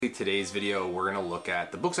Today's video, we're going to look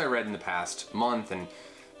at the books I read in the past month and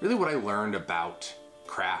really what I learned about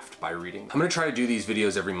craft by reading. I'm going to try to do these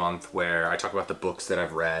videos every month where I talk about the books that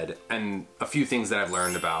I've read and a few things that I've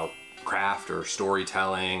learned about craft or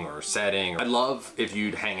storytelling or setting. I'd love if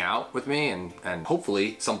you'd hang out with me and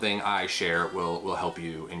hopefully something I share will help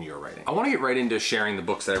you in your writing. I want to get right into sharing the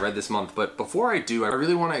books that I read this month, but before I do, I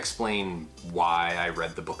really want to explain why I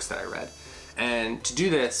read the books that I read. And to do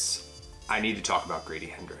this, I need to talk about Grady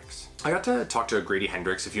Hendrix. I got to talk to Grady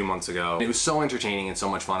Hendrix a few months ago. It was so entertaining and so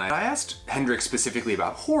much fun. I asked Hendrix specifically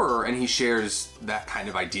about horror, and he shares that kind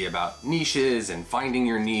of idea about niches and finding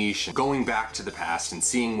your niche, and going back to the past and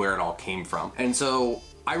seeing where it all came from. And so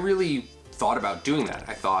I really thought about doing that.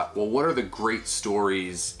 I thought, well, what are the great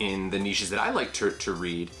stories in the niches that I like to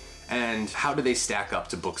read, and how do they stack up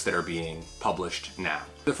to books that are being published now?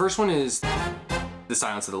 The first one is The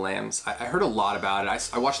Silence of the Lambs. I heard a lot about it.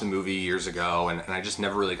 I watched the movie years ago and I just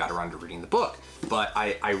never really got around to reading the book, but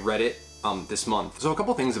I read it this month. So a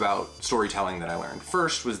couple things about storytelling that I learned.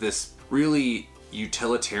 First was this really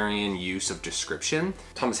utilitarian use of description.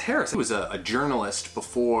 Thomas Harris was a journalist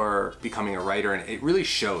before becoming a writer, and it really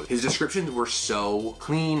showed. His descriptions were so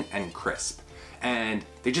clean and crisp, and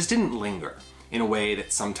they just didn't linger in a way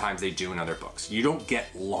that sometimes they do in other books. You don't get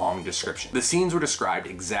long description. The scenes were described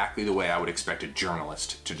exactly the way I would expect a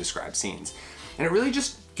journalist to describe scenes. And it really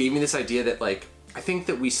just gave me this idea that, like, I think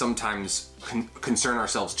that we sometimes concern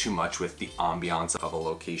ourselves too much with the ambiance of a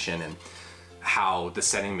location and how the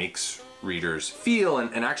setting makes readers feel.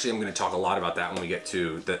 And actually, I'm gonna talk a lot about that when we get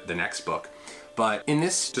to the next book. But in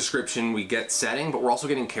this description, we get setting, but we're also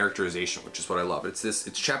getting characterization, which is what I love. It's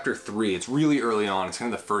chapter 3. It's really early on. It's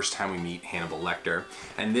kind of the first time we meet Hannibal Lecter.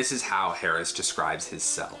 And this is how Harris describes his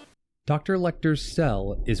cell. Dr. Lecter's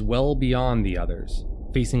cell is well beyond the others,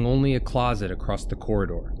 facing only a closet across the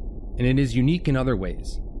corridor. And it is unique in other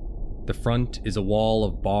ways. The front is a wall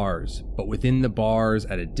of bars, but within the bars,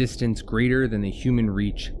 at a distance greater than the human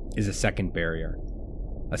reach, is a second barrier.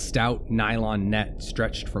 A stout nylon net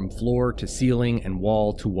stretched from floor to ceiling and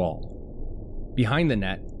wall to wall. Behind the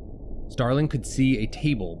net, Starling could see a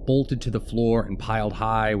table bolted to the floor and piled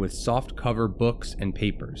high with soft cover books and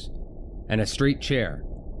papers, and a straight chair,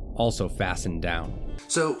 also fastened down.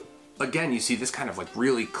 So again, you see this kind of like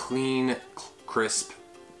really clean, crisp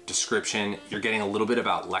description. You're getting a little bit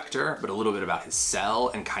about Lecter, but a little bit about his cell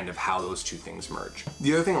and kind of how those two things merge.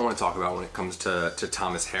 The other thing I want to talk about when it comes to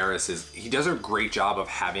Thomas Harris is he does a great job of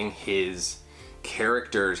having his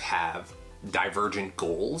characters have divergent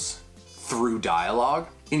goals through dialogue.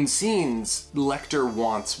 In scenes, Lecter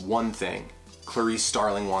wants one thing, Clarice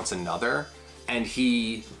Starling wants another, and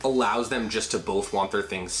he allows them just to both want their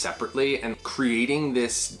things separately, and creating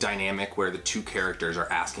this dynamic where the two characters are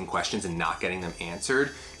asking questions and not getting them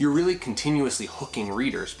answered. You're really continuously hooking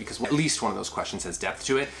readers because at least one of those questions has depth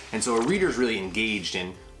to it. And so a reader's really engaged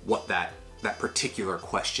in what that particular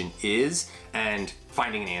question is and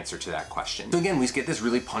finding an answer to that question. So again, we get this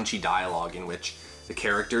really punchy dialogue in which the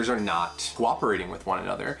characters are not cooperating with one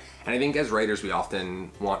another. And I think as writers, we often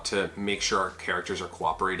want to make sure our characters are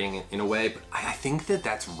cooperating in a way, but I think that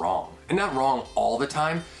that's wrong. And not wrong all the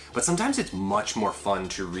time, but sometimes it's much more fun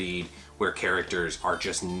to read where characters are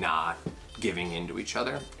just not giving in to each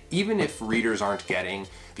other. Even if readers aren't getting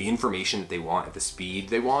the information that they want at the speed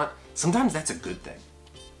they want, sometimes that's a good thing.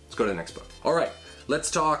 Let's go to the next book. All right, let's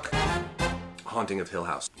talk Haunting of Hill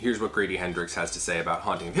House. Here's what Grady Hendrix has to say about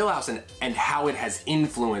Haunting of Hill House and how it has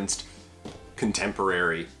influenced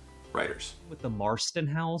contemporary writers. With the Marston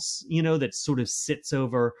house, that sort of sits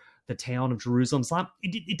over the town of Jerusalem,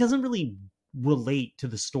 it doesn't really relate to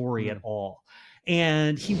the story at all.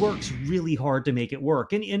 And he works really hard to make it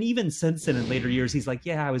work. And even since then, in later years, he's like,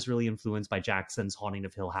 yeah, I was really influenced by Jackson's Haunting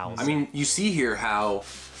of Hill House. I mean, you see here how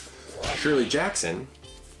Shirley Jackson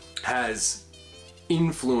has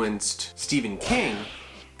influenced Stephen King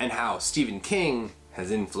and how Stephen King has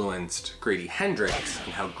influenced Grady Hendrix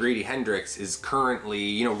and how Grady Hendrix is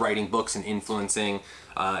currently, writing books and influencing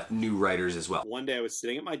new writers as well. One day I was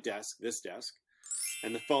sitting at my desk, this desk,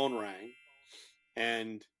 and the phone rang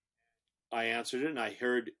and I answered it and I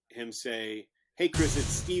heard him say, "Hey Chris, it's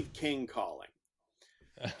Steve King calling."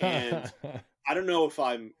 And I don't know if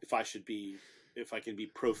I can be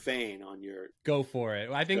profane on your... Go for it.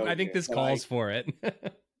 I think this calls for it.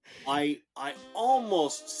 I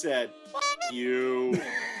almost said, "F you."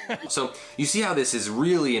 So you see how this is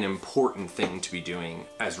really an important thing to be doing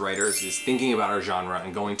as writers, is thinking about our genre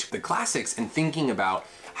and going to the classics and thinking about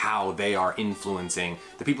how they are influencing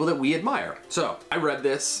the people that we admire. So I read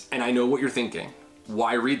this and I know what you're thinking.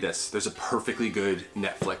 Why read this? There's a perfectly good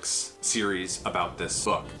Netflix series about this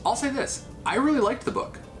book. I'll say this, I really liked the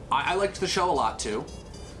book. I liked the show a lot too.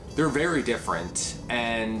 They're very different,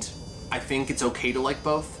 and I think it's okay to like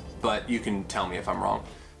both, but you can tell me if I'm wrong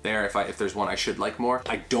there, if there's one I should like more.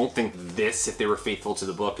 I don't think this, if they were faithful to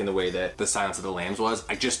the book in the way that The Silence of the Lambs was,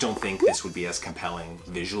 I just don't think this would be as compelling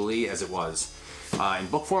visually as it was in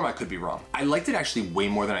book form. I could be wrong. I liked it actually way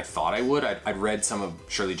more than I thought I would. I'd read some of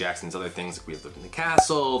Shirley Jackson's other things, like We Have Lived in the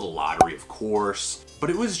Castle, The Lottery, of course, but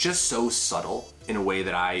it was just so subtle in a way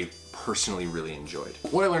that I personally really enjoyed.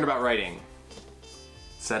 What I learned about writing: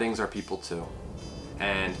 settings are people too,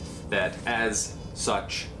 and that as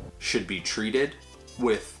such should be treated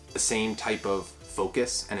with the same type of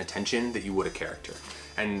focus and attention that you would a character.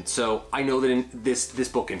 And so I know that in this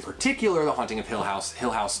book in particular, The Haunting of Hill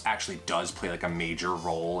House actually does play like a major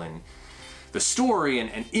role in the story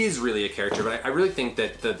and is really a character. But I really think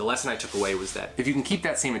that the lesson I took away was that if you can keep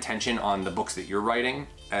that same attention on the books that you're writing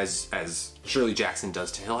as Shirley Jackson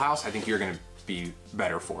does to Hill House, I think you're gonna be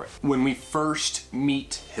better for it. When we first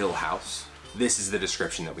meet Hill House, this is the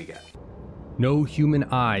description that we get. No human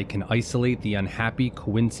eye can isolate the unhappy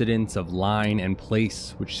coincidence of line and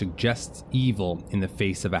place which suggests evil in the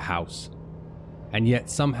face of a house. And yet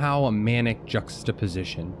somehow a manic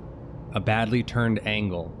juxtaposition, a badly turned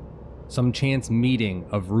angle, some chance meeting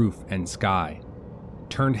of roof and sky,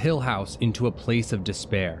 turned Hill House into a place of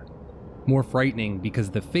despair. More frightening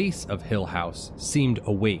because the face of Hill House seemed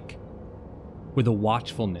awake, with a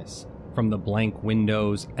watchfulness from the blank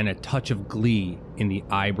windows and a touch of glee in the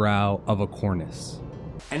eyebrow of a cornice.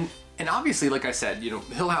 And obviously, like I said,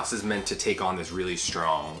 Hill House is meant to take on this really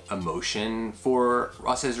strong emotion for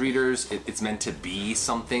us as readers. It's meant to be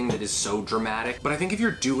something that is so dramatic. But I think if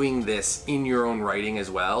you're doing this in your own writing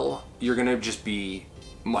as well, you're gonna just be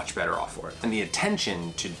much better off for it. And the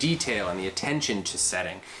attention to detail and the attention to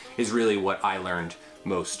setting is really what I learned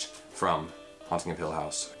most from Haunting of Hill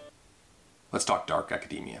House. Let's talk Dark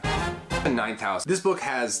Academia. The Ninth House. This book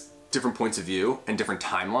has different points of view and different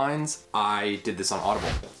timelines. I did this on Audible.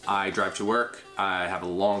 I drive to work. I have a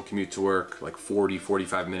long commute to work, like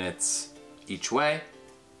 40-45 minutes each way,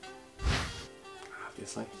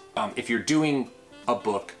 obviously. If you're doing a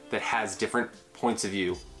book that has different points of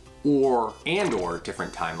view or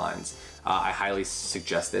different timelines, I highly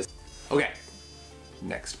suggest this. Okay,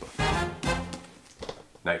 next book.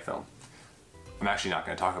 Night Film. I'm actually not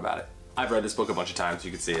going to talk about it. I've read this book a bunch of times.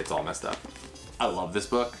 You can see it's all messed up. I love this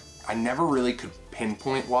book. I never really could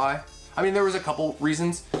pinpoint why. I mean, there was a couple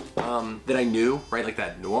reasons that I knew, right? Like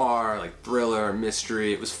that noir, like thriller,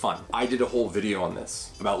 mystery. It was fun. I did a whole video on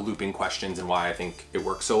this about looping questions and why I think it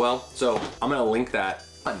works so well. So I'm gonna link that.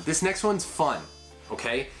 This next one's fun,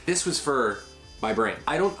 okay? This was for my brain.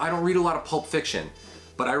 I don't read a lot of pulp fiction,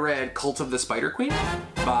 but I read Cult of the Spider Queen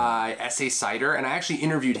by S.A. Sider, and I actually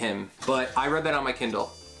interviewed him, but I read that on my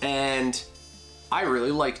Kindle. And I really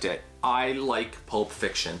liked it. I like pulp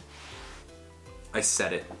fiction. I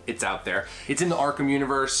said it. It's out there. It's in the Arkham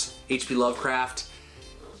universe. H.P. Lovecraft.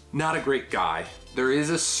 Not a great guy. There is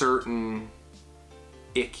a certain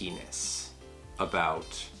ickiness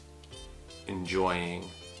about enjoying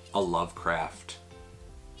a Lovecraft,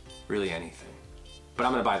 really anything. But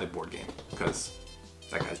I'm gonna buy the board game because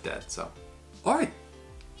that guy's dead, so. All right.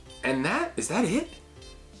 And is that it?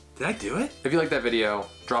 Did I do it? If you like that video,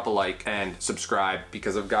 drop a like and subscribe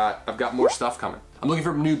because I've got more stuff coming. I'm looking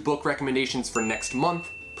for new book recommendations for next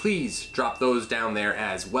month. Please drop those down there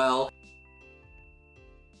as well.